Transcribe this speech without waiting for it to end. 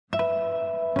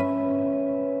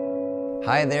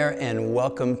Hi there, and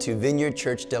welcome to Vineyard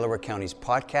Church Delaware County's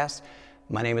podcast.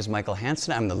 My name is Michael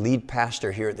Hansen. I'm the lead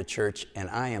pastor here at the church, and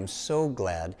I am so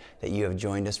glad that you have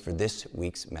joined us for this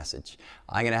week's message.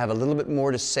 I'm going to have a little bit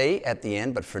more to say at the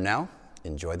end, but for now,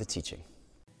 enjoy the teaching.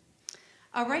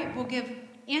 All right, we'll give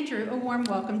Andrew a warm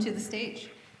welcome to the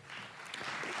stage.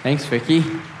 Thanks, Vicki.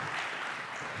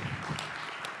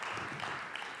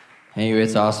 Hey,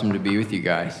 it's awesome to be with you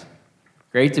guys.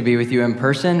 Great to be with you in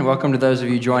person. Welcome to those of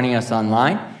you joining us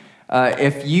online.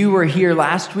 If you were here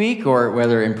last week, or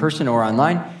whether in person or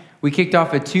online, we kicked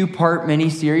off a two-part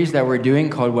mini-series that we're doing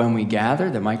called When We Gather,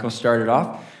 that Michael started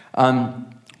off.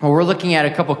 We're looking at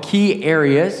a couple key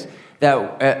areas,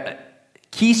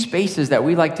 key spaces that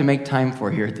we like to make time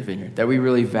for here at the Vineyard, that we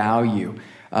really value.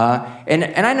 And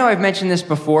I know I've mentioned this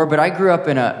before, but I grew up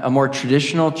in a more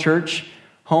traditional church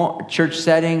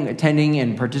setting, attending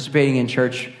and participating in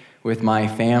church with my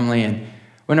family. And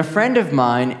when a friend of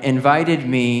mine invited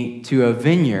me to a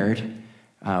vineyard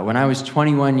when I was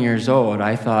 21 years old,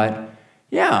 I thought,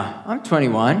 yeah, I'm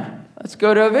 21. Let's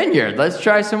go to a vineyard. Let's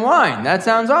try some wine. That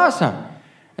sounds awesome.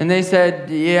 And they said,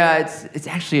 yeah, it's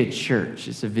actually a church.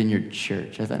 It's a vineyard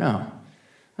church. I thought,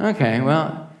 oh, okay,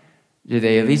 well, do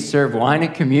they at least serve wine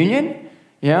at communion?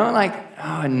 You know,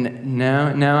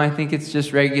 no, I think it's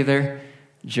just regular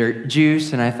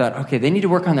juice. And I thought, okay, they need to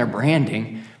work on their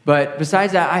branding. But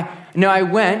besides that, I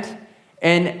went,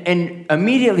 and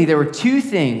immediately there were two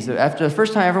things, after the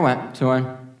first time I ever went to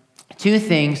one, two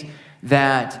things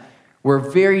that were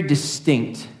very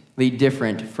distinctly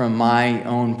different from my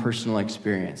own personal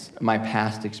experience, my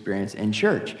past experience in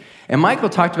church. And Michael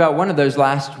talked about one of those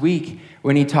last week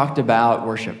when he talked about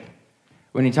worship,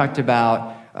 when he talked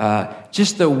about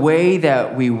just the way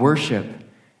that we worship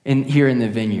here in the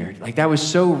Vineyard. Like, that was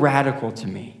so radical to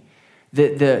me.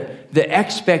 The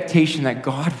expectation that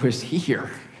God was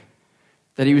here,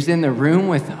 that he was in the room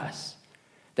with us,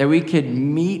 that we could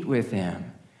meet with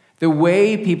him. The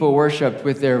way people worshiped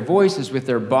with their voices, with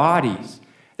their bodies,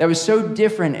 that was so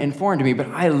different and foreign to me, but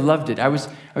I loved it. I was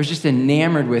just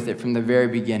enamored with it from the very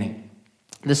beginning.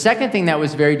 The second thing that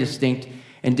was very distinct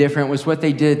and different was what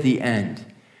they did at the end.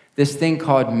 This thing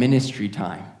called ministry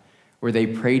time, where they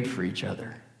prayed for each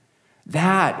other.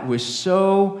 That was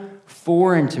so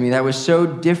foreign to me. That was so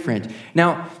different.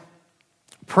 Now,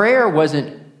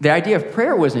 the idea of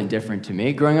prayer wasn't different to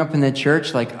me. Growing up in the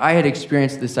church, like, I had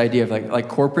experienced this idea of like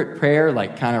corporate prayer,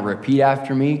 like kind of repeat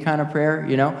after me kind of prayer,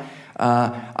 you know.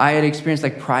 I had experienced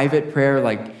like private prayer,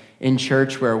 like in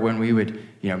church, where when we would,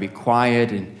 be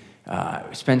quiet and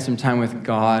spend some time with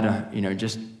God,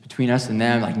 just between us and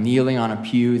them, like kneeling on a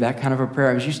pew, that kind of a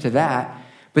prayer. I was used to that.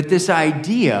 But this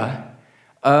idea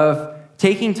of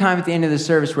taking time at the end of the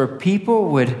service where people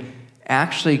would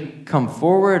actually come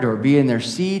forward or be in their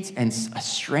seats, and a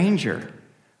stranger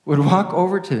would walk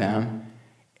over to them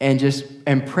and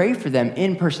pray for them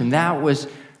in person. That was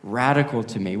radical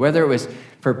to me. Whether it was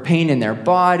for pain in their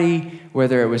body,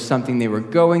 whether it was something they were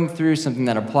going through, something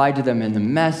that applied to them in the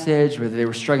message, whether they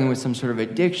were struggling with some sort of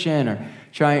addiction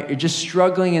or just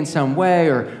struggling in some way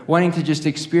or wanting to just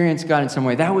experience God in some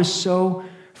way. That was so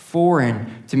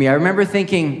foreign to me. I remember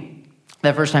thinking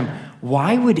that first time,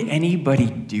 why would anybody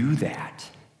do that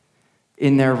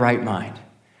in their right mind?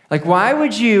 Like, why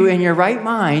would you, in your right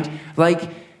mind, let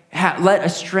a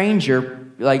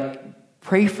stranger,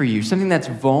 pray for you? Something that's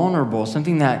vulnerable,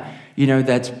 something that,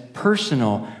 that's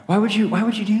personal. Why would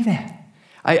you do that?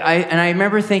 I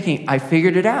remember thinking, I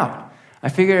figured it out.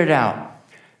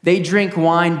 They drink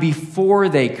wine before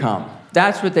they come.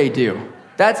 That's what they do.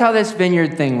 That's how this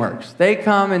vineyard thing works. They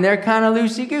come and they're kind of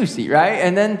loosey-goosey, right?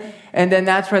 And then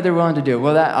that's why they're willing to do it.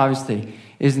 Well, that obviously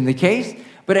isn't the case.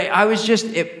 But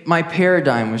my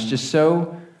paradigm was just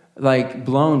so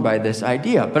blown by this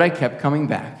idea. But I kept coming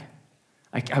back.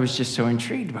 I was just so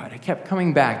intrigued by it. I kept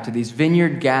coming back to these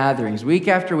vineyard gatherings week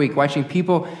after week, watching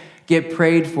people get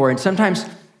prayed for. And sometimes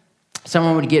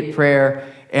someone would get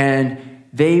prayer and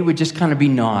they would just kind of be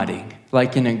nodding,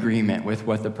 like in agreement with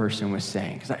what the person was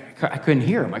saying. Because I couldn't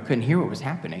hear them. I couldn't hear what was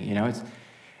happening.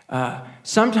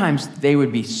 Sometimes they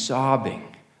would be sobbing.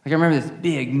 Like, I remember this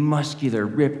big, muscular,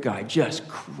 ripped guy just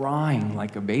crying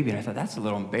like a baby. And I thought, that's a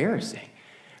little embarrassing,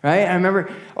 right? I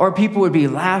remember, or people would be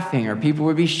laughing, or people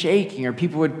would be shaking, or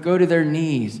people would go to their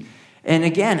knees. And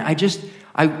again,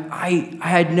 I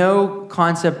had no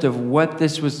concept of what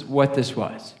this was.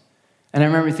 And I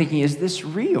remember thinking, is this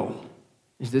real?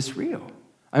 Is this real?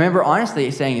 I remember honestly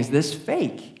saying, is this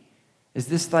fake? Is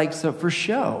this so for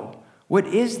show? What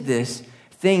is this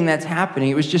thing that's happening?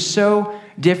 It was just so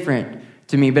different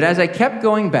to me. But as I kept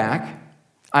going back,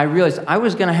 I realized I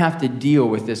was going to have to deal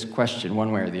with this question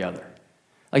one way or the other.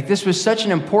 Like, this was such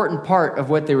an important part of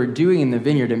what they were doing in the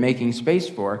vineyard and making space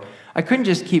for. I couldn't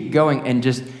just keep going and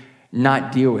just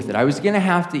not deal with it. I was going to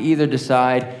have to either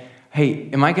decide, hey,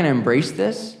 am I going to embrace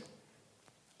this?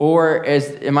 Or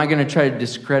am I going to try to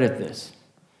discredit this?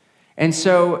 And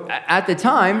so at the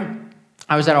time,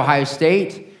 I was at Ohio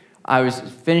State. I was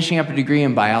finishing up a degree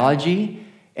in biology.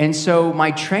 And so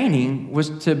my training was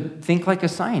to think like a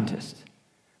scientist.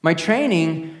 My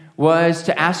training was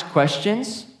to ask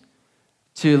questions,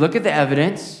 to look at the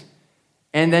evidence,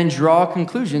 and then draw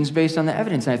conclusions based on the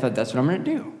evidence. And I thought, that's what I'm going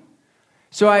to do.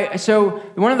 So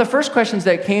one of the first questions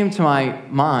that came to my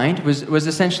mind was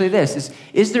essentially this: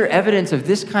 is there evidence of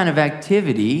this kind of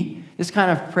activity, this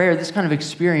kind of prayer, this kind of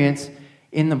experience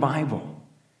in the Bible?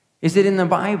 Is it in the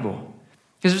Bible?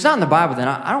 Because if it's not in the Bible, then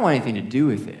I don't want anything to do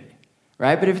with it,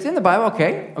 right? But if it's in the Bible,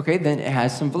 okay, then it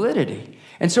has some validity.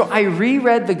 And so I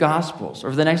reread the Gospels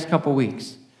over the next couple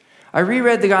weeks. I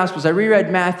reread the Gospels. I reread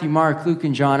Matthew, Mark, Luke,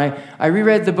 and John. I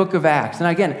reread the book of Acts. And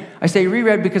again, I say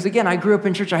reread because, again, I grew up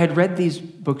in church. I had read these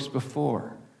books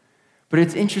before. But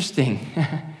it's interesting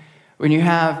when you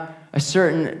have a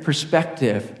certain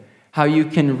perspective, how you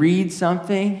can read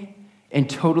something and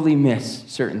totally miss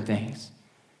certain things.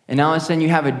 And all of a sudden, you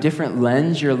have a different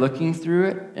lens. You're looking through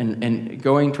it and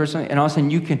going towards something. And all of a sudden,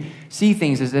 you can see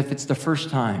things as if it's the first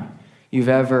time you've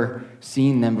ever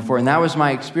seen them before. And that was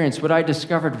my experience. What I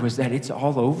discovered was that it's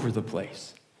all over the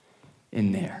place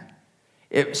in there.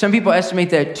 Some people estimate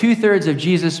that 2/3 of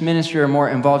Jesus' ministry or more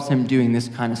involves him doing this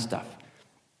kind of stuff.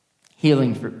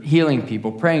 Healing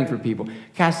people, praying for people,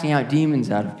 casting out demons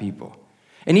out of people.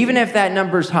 And even if that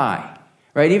number's high,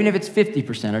 right? Even if it's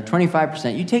 50% or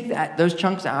 25%, you take those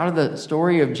chunks out of the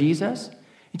story of Jesus,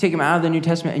 you take them out of the New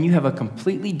Testament, and you have a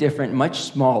completely different, much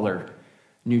smaller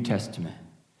New Testament.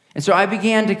 And so I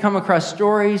began to come across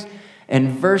stories and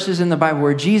verses in the Bible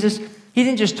where Jesus, he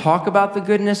didn't just talk about the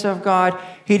goodness of God.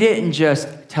 He didn't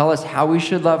just tell us how we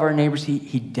should love our neighbors.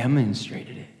 He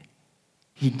demonstrated it.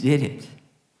 He did it.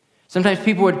 Sometimes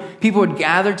people would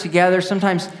gather together.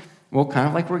 Sometimes, well, kind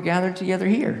of like we're gathered together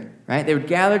here, right? They would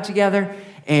gather together,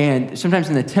 and sometimes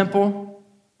in the temple,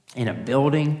 in a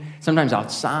building, sometimes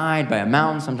outside by a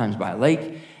mountain, sometimes by a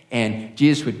lake. And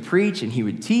Jesus would preach and he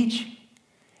would teach.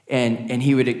 And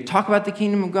he would talk about the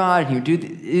kingdom of God, and he would do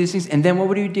these things. And then what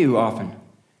would he do often?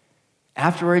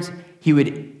 Afterwards, he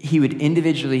would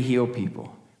individually heal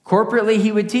people. Corporately,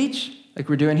 he would teach, like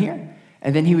we're doing here.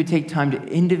 And then he would take time to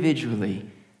individually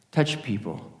touch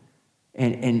people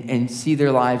and see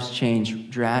their lives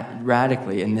change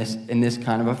radically in this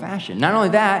kind of a fashion. Not only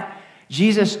that,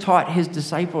 Jesus taught his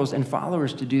disciples and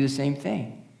followers to do the same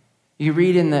thing. You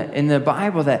read in the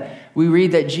Bible we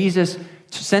read that Jesus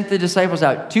sent the disciples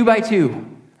out 2 by 2,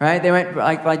 right? They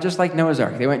went just like Noah's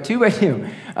Ark. They went 2 by 2.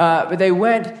 But they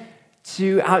went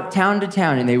out town to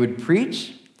town, and they would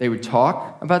preach. They would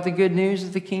talk about the good news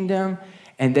of the kingdom,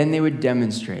 and then they would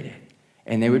demonstrate it.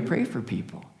 And they would pray for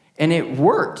people. And it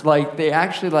worked. Like, they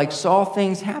actually saw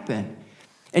things happen.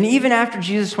 And even after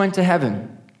Jesus went to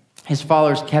heaven, his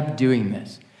followers kept doing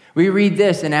this. We read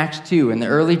this in Acts 2 in the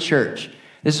early church.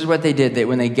 This is what they did.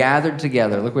 When they gathered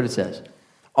together, look what it says.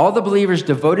 All the believers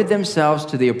devoted themselves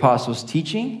to the apostles'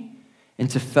 teaching and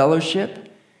to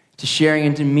fellowship, to sharing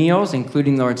into meals,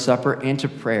 including the Lord's Supper, and to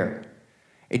prayer.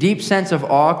 A deep sense of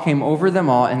awe came over them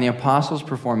all, and the apostles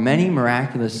performed many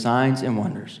miraculous signs and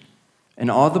wonders.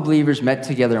 And all the believers met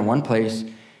together in one place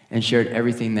and shared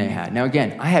everything they had. Now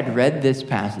again, I had read this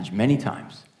passage many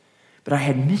times, but I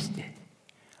had missed it.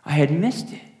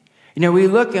 We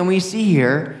look and we see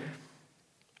here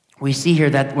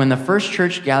that when the first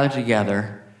church gathered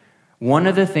together, one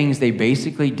of the things they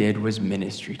basically did was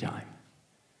ministry time.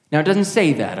 Now, it doesn't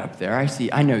say that up there.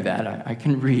 I know that. I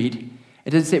can read. It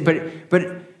doesn't say,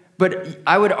 but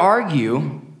I would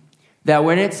argue that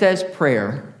when it says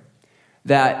prayer,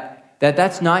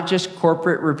 that's not just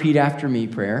corporate repeat after me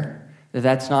prayer,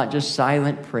 that's not just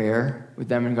silent prayer with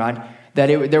them and God,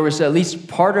 there was at least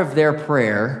part of their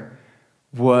prayer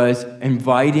was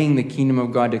inviting the kingdom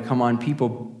of God to come on people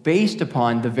based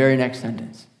upon the very next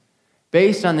sentence.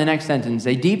 Based on the next sentence,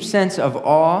 a deep sense of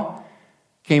awe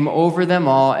came over them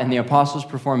all, and the apostles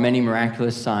performed many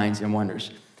miraculous signs and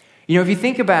wonders. If you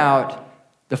think about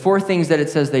the 4 things that it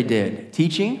says they did.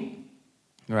 Teaching,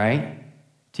 right?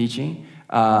 Teaching.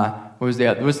 What's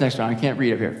the next one? I can't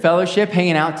read up here. Fellowship,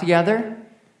 hanging out together.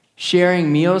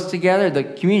 Sharing meals together. The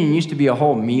communion used to be a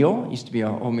whole meal.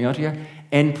 Together.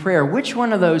 And prayer. Which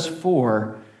one of those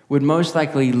 4 would most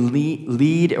likely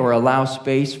lead or allow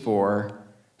space for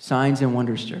signs and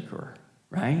wonders to occur,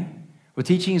 right? Well,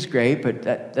 teaching is great, but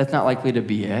that's not likely to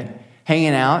be it.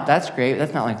 Hanging out, that's great,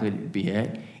 that's not likely to be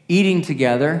it. Eating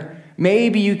together,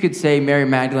 Maybe you could say Mary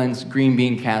Magdalene's green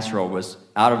bean casserole was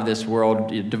out of this world,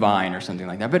 divine or something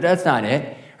like that, but that's not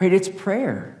it, right? It's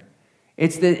prayer.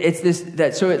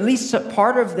 So at least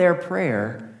part of their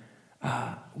prayer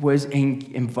was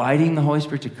inviting the Holy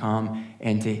Spirit to come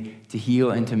and to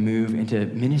heal and to move and to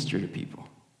minister to people.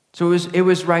 So it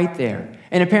was right there.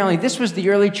 And apparently this was the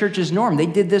early church's norm. They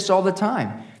did this all the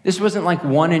time. This wasn't like a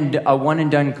one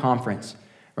and done conference,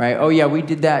 right? Oh yeah, we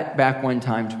did that back one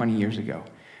time 20 years ago.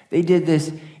 They did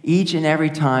this each and every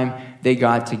time they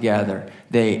got together.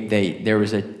 There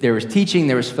was teaching,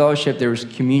 there was fellowship, there was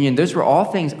communion. Those were all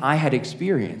things I had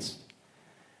experienced.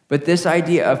 But this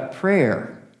idea of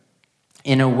prayer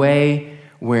in a way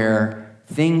where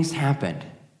things happened,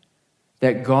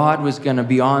 that God was going to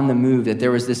be on the move, that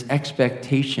there was this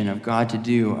expectation of God to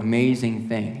do amazing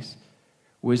things,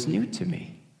 was new to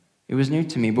me. It was new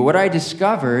to me. But what I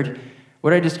discovered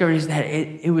is that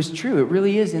it was true. It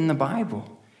really is in the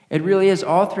Bible. It really is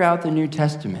all throughout the New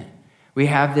Testament. We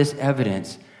have this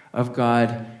evidence of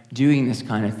God doing this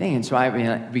kind of thing. And so I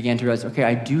began to realize, okay,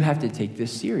 I do have to take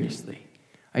this seriously.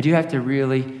 I do have to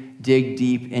really dig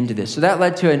deep into this. So that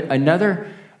led to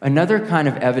another kind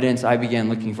of evidence I began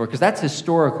looking for, because that's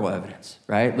historical evidence,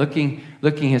 right? Looking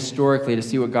historically to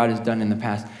see what God has done in the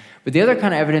past. But the other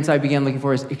kind of evidence I began looking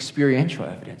for is experiential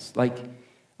evidence. Like,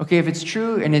 okay, if it's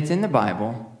true and it's in the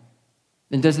Bible,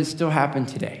 then does it still happen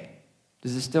today?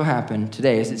 Does it still happen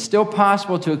today? Is it still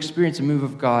possible to experience a move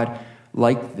of God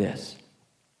like this?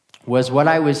 Was what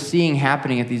I was seeing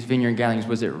happening at these vineyard gatherings,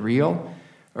 was it real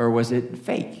or was it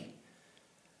fake?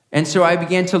 And so I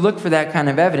began to look for that kind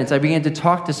of evidence. I began to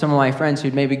talk to some of my friends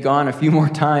who'd maybe gone a few more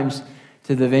times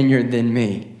to the vineyard than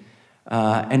me,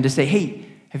 and to say, hey,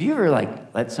 have you ever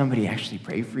let somebody actually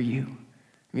pray for you?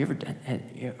 Have you ever done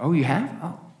it? Oh, you have?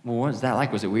 Oh, well, what was that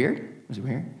like? Was it weird?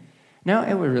 No,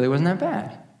 it really wasn't that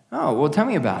bad. Oh, well, tell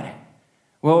me about it.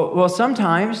 Well,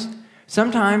 sometimes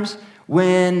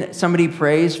when somebody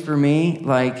prays for me,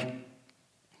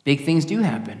 big things do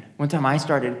happen. One time I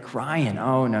started crying.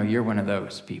 Oh, no, you're one of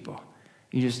those people.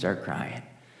 You just start crying.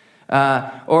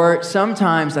 Or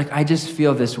sometimes, I just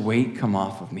feel this weight come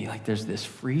off of me, there's this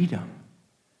freedom,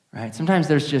 right? Sometimes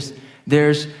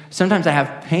sometimes I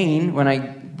have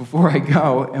pain before I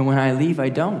go, and when I leave, I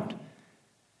don't.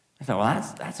 I thought,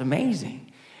 well, that's amazing.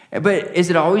 But is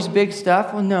it always big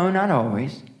stuff? Well, no, not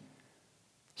always.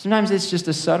 Sometimes it's just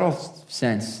a subtle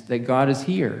sense that God is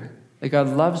here, that God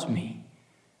loves me.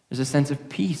 There's a sense of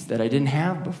peace that I didn't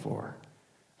have before,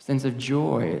 a sense of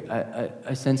joy,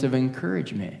 a sense of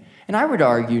encouragement. And I would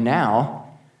argue now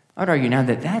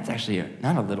that that's actually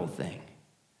not a little thing.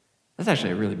 That's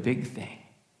actually a really big thing.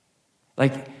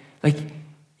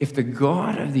 If the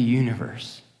God of the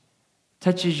universe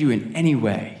touches you in any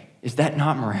way, is that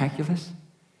not miraculous?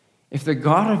 If the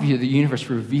God of the universe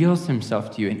reveals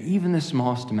himself to you in even the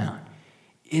smallest amount,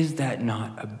 is that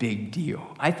not a big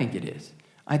deal? I think it is.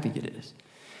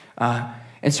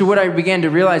 And so what I began to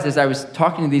realize as I was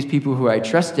talking to these people who I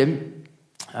trusted,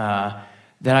 that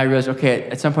I realized, okay,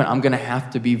 at some point I'm going to have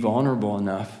to be vulnerable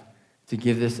enough to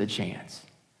give this a chance.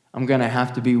 I'm going to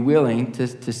have to be willing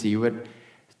to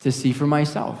see for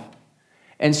myself.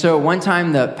 And so one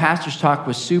time the pastor's talk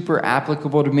was super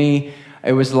applicable to me.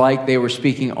 It was like they were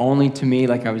speaking only to me,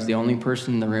 like I was the only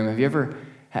person in the room.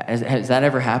 Has that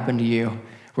ever happened to you?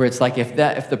 Where it's like if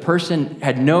the person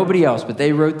had nobody else, but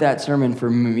they wrote that sermon for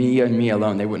me and me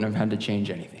alone, they wouldn't have had to change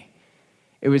anything.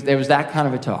 There was that kind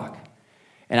of a talk.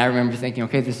 And I remember thinking,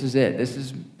 okay, this is it.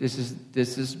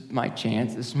 This is my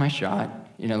chance. This is my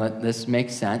shot. This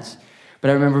makes sense. But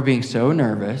I remember being so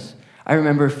nervous. I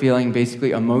remember feeling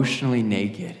basically emotionally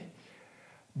naked.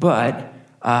 But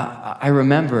I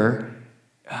remember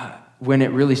when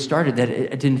it really started that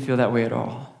it didn't feel that way at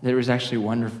all. That it was actually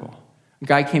wonderful. A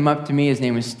guy came up to me. His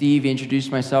name was Steve. He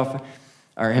introduced himself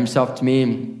to me,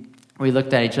 and we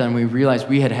looked at each other, and we realized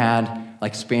we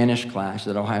had Spanish class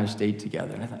at Ohio State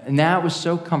together. And that was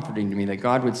so comforting to me that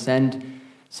God would send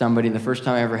somebody. The first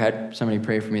time I ever had somebody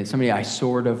pray for me, somebody I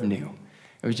sort of knew.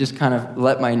 It was just kind of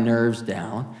let my nerves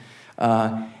down.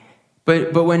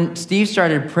 But when Steve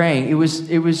started praying, it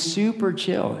was super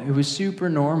chill. It was super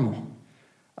normal.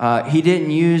 He didn't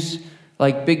use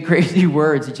big crazy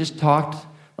words. He just talked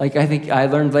I think I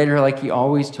learned later he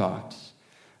always talks.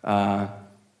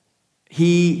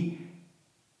 He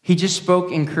just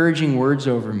spoke encouraging words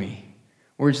over me.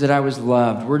 Words that I was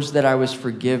loved, words that I was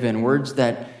forgiven, words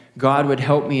that God would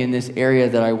help me in this area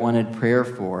that I wanted prayer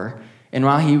for. And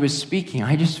while he was speaking,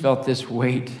 I just felt this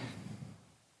weight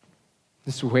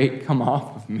come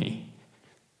off of me.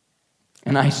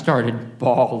 And I started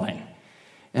bawling.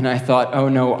 And I thought, oh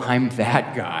no, I'm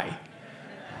that guy.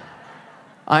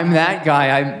 I'm that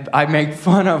guy I make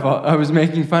fun of. I was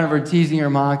making fun of her, teasing her,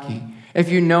 mocking. If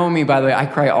you know me, by the way, I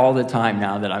cry all the time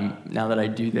now that I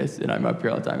do this and I'm up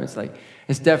here all the time.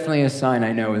 It's definitely a sign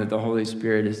I know that the Holy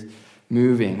Spirit is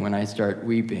moving when I start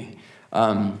weeping.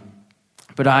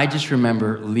 But I just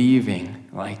remember leaving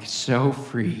like so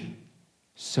free,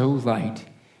 so light.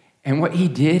 And what he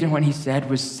did and what he said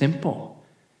was simple.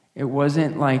 It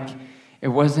wasn't like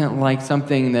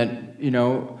something that,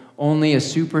 only a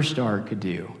superstar could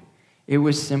do. It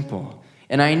was simple.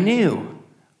 And I knew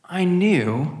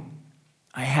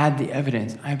I had the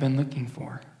evidence I've been looking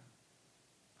for.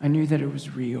 I knew that it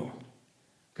was real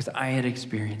because I had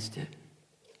experienced it.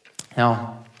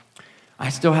 Now, I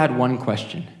still had one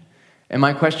question. And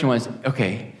my question was,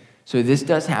 okay, so this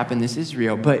does happen, this is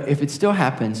real, but if it still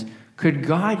happens, could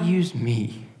God use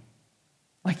me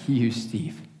like he used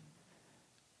Steve?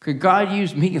 Could God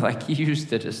use me like he used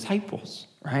the disciples,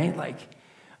 right? Like,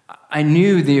 I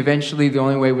knew eventually the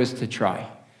only way was to try,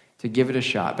 to give it a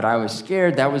shot, but I was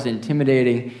scared. That was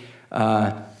intimidating.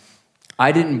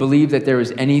 I didn't believe that there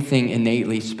was anything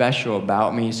innately special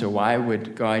about me, so why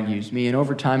would God use me? And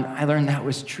over time, I learned that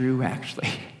was true,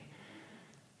 actually.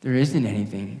 There isn't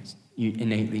anything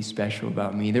innately special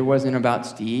about me. There wasn't about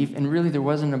Steve, and really there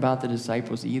wasn't about the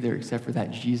disciples either, except for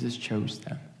that Jesus chose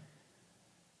them.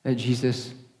 That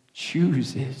Jesus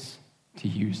chooses to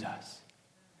use us.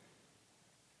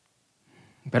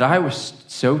 But I was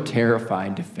so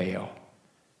terrified to fail.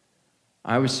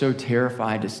 I was so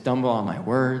terrified to stumble on my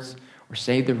words or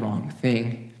say the wrong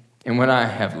thing. And what I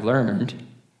have learned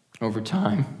over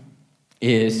time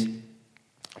is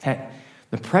that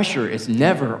the pressure is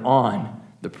never on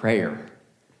the prayer.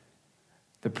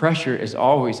 The pressure is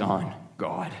always on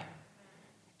God.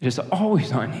 It is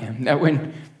always on him. That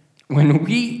when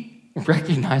we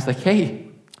recognize, like, hey,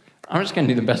 I'm just going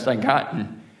to do the best I got,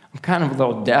 and I'm kind of a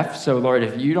little deaf, so Lord,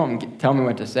 if you don't tell me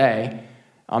what to say,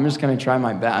 I'm just going to try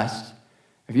my best.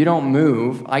 If you don't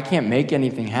move, I can't make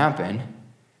anything happen.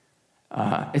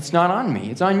 It's not on me.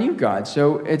 It's on you, God.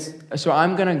 So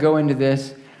I'm going to go into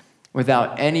this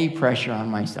without any pressure on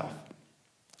myself.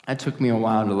 That took me a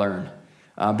while to learn.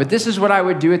 But this is what I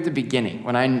would do at the beginning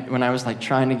when I was like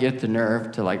trying to get the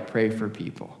nerve to like pray for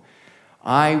people.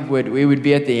 We would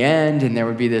be at the end, and there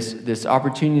would be this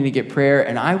opportunity to get prayer,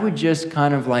 and I would just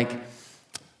kind of like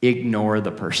ignore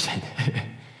the person.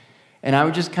 And I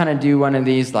would just kind of do one of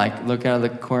these, like look out of the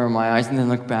corner of my eyes and then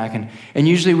look back. And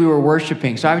usually we were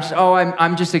worshiping. So I would just,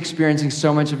 I'm just experiencing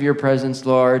so much of your presence,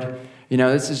 Lord.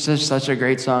 This is just such a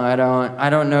great song. I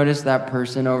don't notice that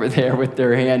person over there with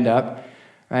their hand up,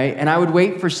 right? And I would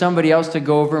wait for somebody else to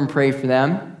go over and pray for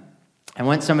them. And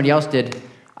when somebody else did,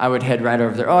 I would head right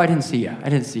over there. Oh, I didn't see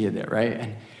you there,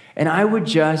 right? And I would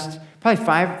just, probably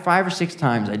five or six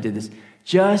times I did this,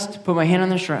 just put my hand on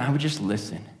their shoulder, and I would just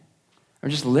listen. I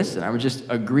would just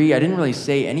agree. I didn't really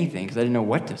say anything because I didn't know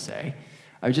what to say.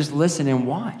 I would just listen and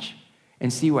watch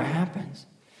and see what happens.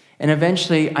 And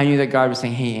eventually I knew that God was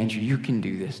saying, hey, Andrew, you can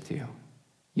do this too.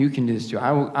 You can do this too.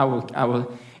 I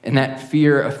will. And that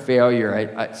fear of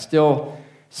failure, I still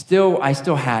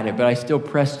had it, but I still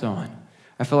pressed on.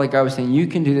 I felt like God was saying, you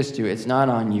can do this too. It's not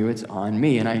on you, it's on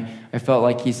me. And I felt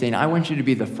like he's saying, I want you to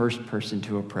be the first person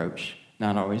to approach,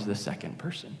 not always the second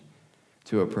person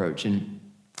to approach. And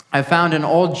I found an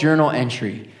old journal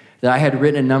entry that I had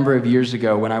written a number of years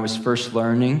ago when I was first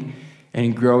learning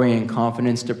and growing in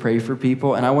confidence to pray for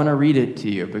people. And I want to read it to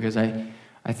you because I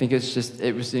think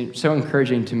it was so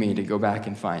encouraging to me to go back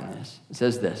and find this. It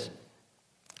says this: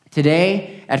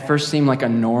 today at first seemed like a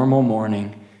normal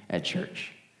morning at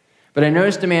church. But I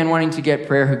noticed a man wanting to get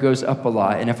prayer who goes up a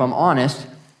lot. And if I'm honest,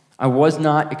 I was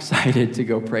not excited to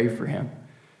go pray for him.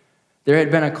 There had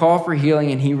been a call for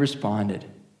healing and he responded.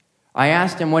 I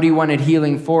asked him what he wanted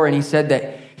healing for, and he said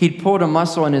that he'd pulled a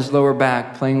muscle in his lower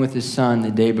back playing with his son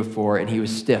the day before, and he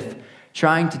was stiff,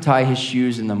 trying to tie his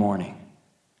shoes in the morning.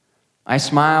 I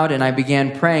smiled and I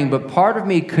began praying, but part of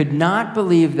me could not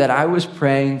believe that I was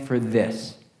praying for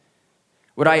this.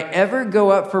 Would I ever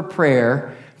go up for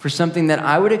prayer for something that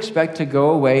I would expect to go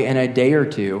away in a day or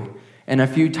two and a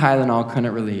few Tylenol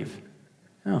couldn't relieve?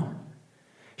 No.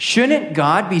 Shouldn't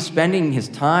God be spending his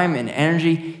time and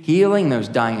energy healing those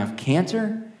dying of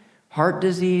cancer, heart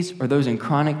disease, or those in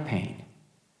chronic pain?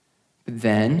 But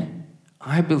then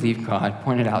I believe God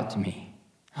pointed out to me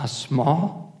how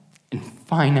small and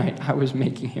finite I was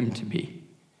making him to be.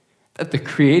 That the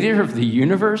creator of the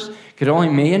universe could only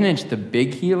manage the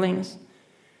big healings.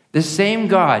 The same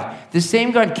God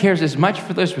cares as much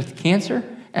for those with cancer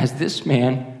as this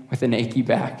man with an achy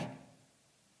back.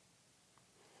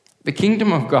 The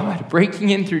kingdom of God breaking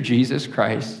in through Jesus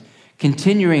Christ,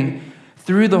 continuing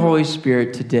through the Holy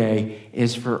Spirit today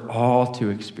is for all to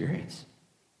experience.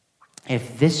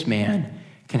 If this man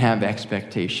can have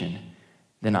expectation,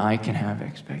 then I can have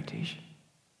expectation.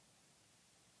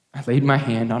 I laid my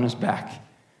hand on his back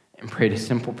and prayed a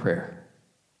simple prayer.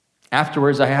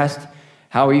 Afterwards, I asked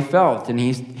how he felt, and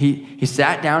he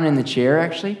sat down in the chair,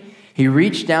 actually. He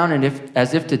reached down and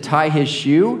as if to tie his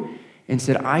shoe and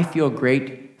said, "I feel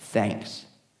great, thanks."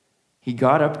 He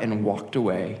got up and walked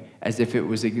away as if it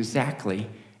was exactly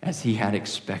as he had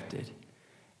expected,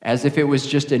 as if it was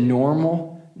just a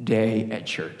normal day at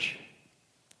church.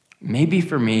 Maybe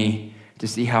for me to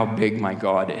see how big my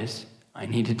God is, I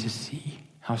needed to see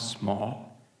how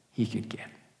small he could get.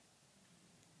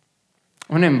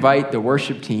 I want to invite the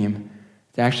worship team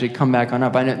to actually come back on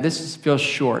up. I know this feels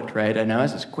short, right? I know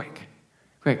this is quick.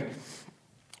 We're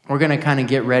going to kind of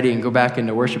get ready and go back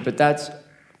into worship, but that's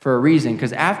for a reason,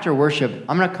 because after worship,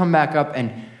 I'm going to come back up,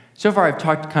 and so far I've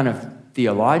talked kind of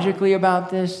theologically about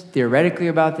this, theoretically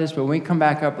about this, but when we come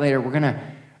back up later, we're going to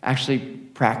actually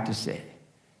practice it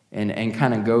and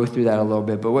kind of go through that a little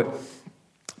bit.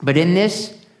 But in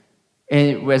this,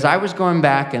 as I was going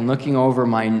back and looking over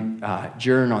my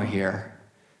journal here,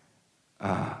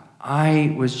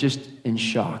 I was just in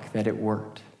shock that it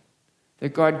worked,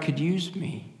 that God could use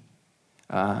me.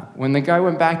 When the guy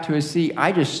went back to his seat,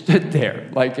 I just stood there,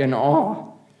 like in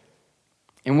awe.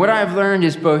 And what I've learned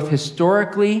is both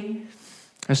historical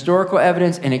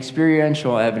evidence and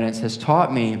experiential evidence has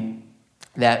taught me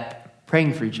that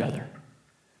praying for each other,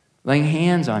 laying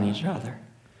hands on each other,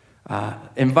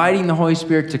 inviting the Holy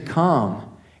Spirit to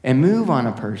come and move on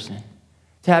a person,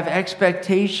 to have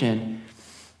expectation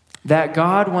that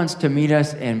God wants to meet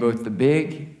us in both the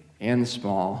big and the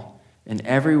small and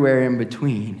everywhere in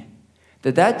between.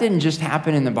 That didn't just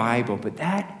happen in the Bible, but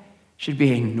that should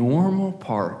be a normal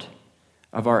part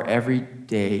of our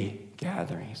everyday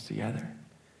gatherings together.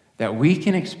 That we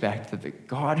can expect that the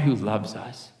God who loves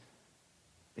us,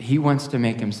 he wants to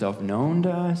make himself known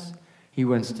to us. He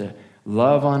wants to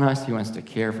love on us. He wants to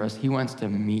care for us. He wants to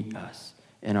meet us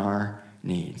in our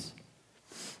needs.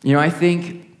 You know, I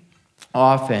think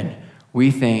often we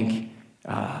just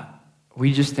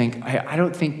think, I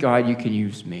don't think, God, you can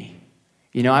use me.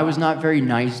 You know, I was not very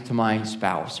nice to my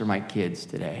spouse or my kids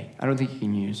today. I don't think he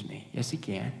can use me. Yes, he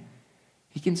can.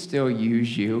 He can still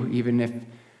use you, even if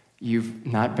you've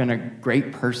not been a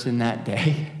great person that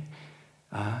day.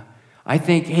 I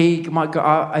think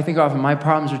often my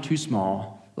problems are too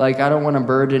small. Like, I don't want to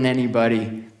burden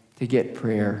anybody to get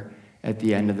prayer at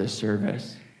the end of the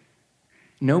service.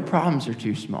 No problems are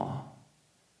too small.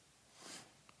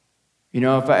 You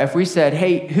know, if we said,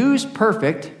 hey, who's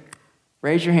perfect?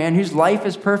 Raise your hand. Whose life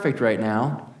is perfect right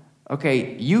now?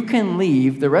 Okay, you can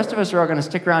leave. The rest of us are all going to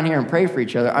stick around here and pray for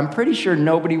each other. I'm pretty sure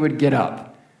nobody would get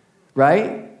up,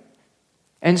 right?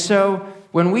 And so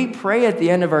when we pray at the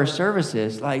end of our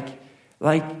services, like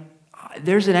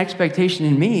there's an expectation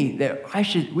in me that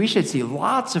we should see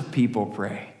lots of people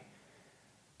pray,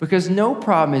 because no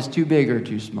problem is too big or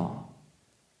too small.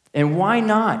 And why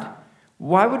not?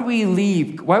 Why would we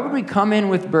leave? Why would we come in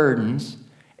with burdens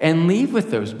and leave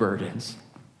with those burdens?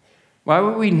 Why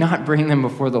would we not bring them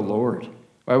before the Lord?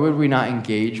 Why would we not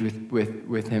engage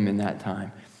with him in that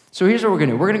time? So here's what we're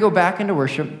going to do. We're going to go back into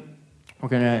worship.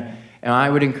 And I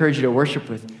would encourage you to worship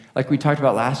with, like we talked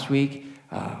about last week,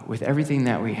 with everything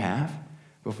that we have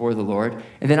before the Lord.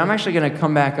 And then I'm actually going to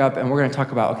come back up and we're going to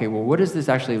talk about, okay, well, what does this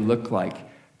actually look like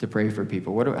to pray for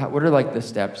people? What are like the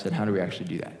steps and how do we actually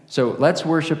do that? So let's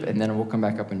worship and then we'll come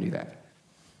back up and do that.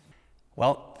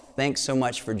 Well, thanks so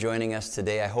much for joining us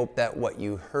today. I hope that what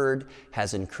you heard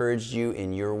has encouraged you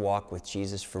in your walk with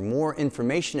Jesus. For more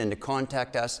information and to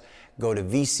contact us, go to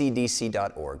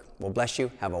vcdc.org. Well, bless you.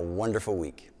 Have a wonderful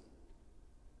week.